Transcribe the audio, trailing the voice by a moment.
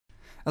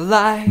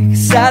Like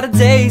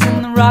Saturdays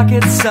in the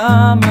rocket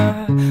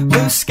summer,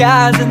 blue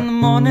skies in the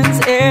morning's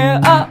air.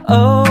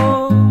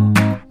 Oh,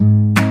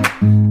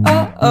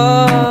 oh,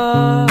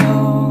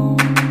 oh.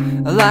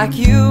 Like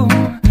you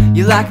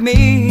like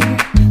me.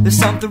 There's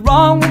something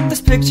wrong with this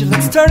picture.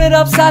 Let's turn it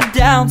upside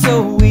down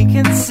so we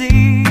can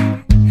see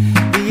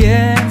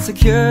the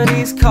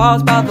insecurities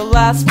caused by the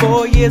last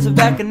 4 years of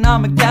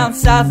economic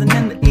downsizing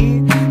in the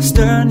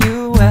eastern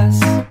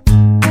U.S.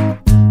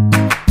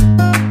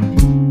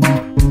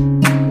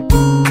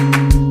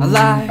 I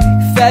like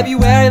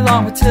February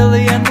long with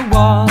Tilly and the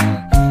wall,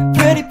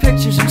 pretty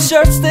pictures and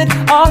shirts that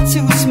are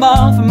too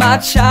small for my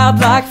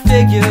childlike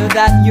figure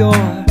that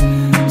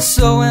you're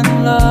so in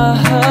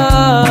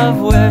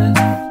love with.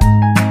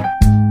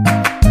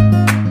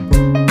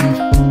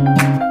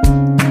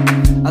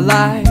 I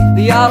like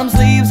the autumn's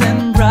leaves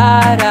and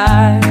bright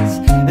eyes,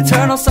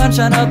 eternal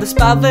sunshine of the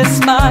spotless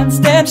mind.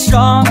 Stand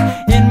strong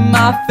in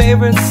my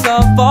favorites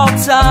of all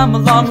time,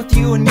 along with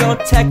you and your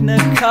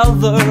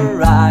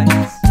technicolor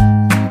eyes.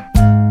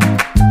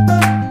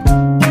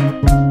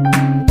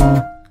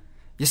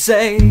 You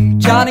say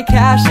Johnny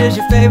Cash is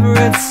your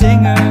favorite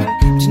singer,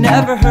 but you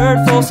never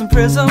heard Folsom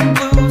Prison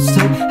Blues.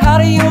 So how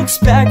do you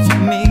expect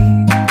me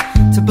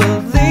to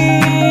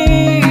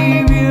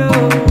believe you?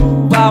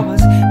 I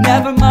was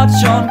never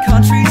much on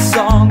country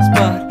songs,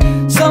 but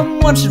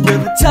someone should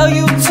really tell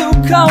you to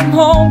come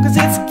home, 'cause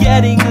it's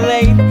getting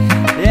late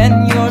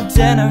and your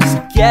dinner's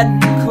getting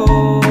cold.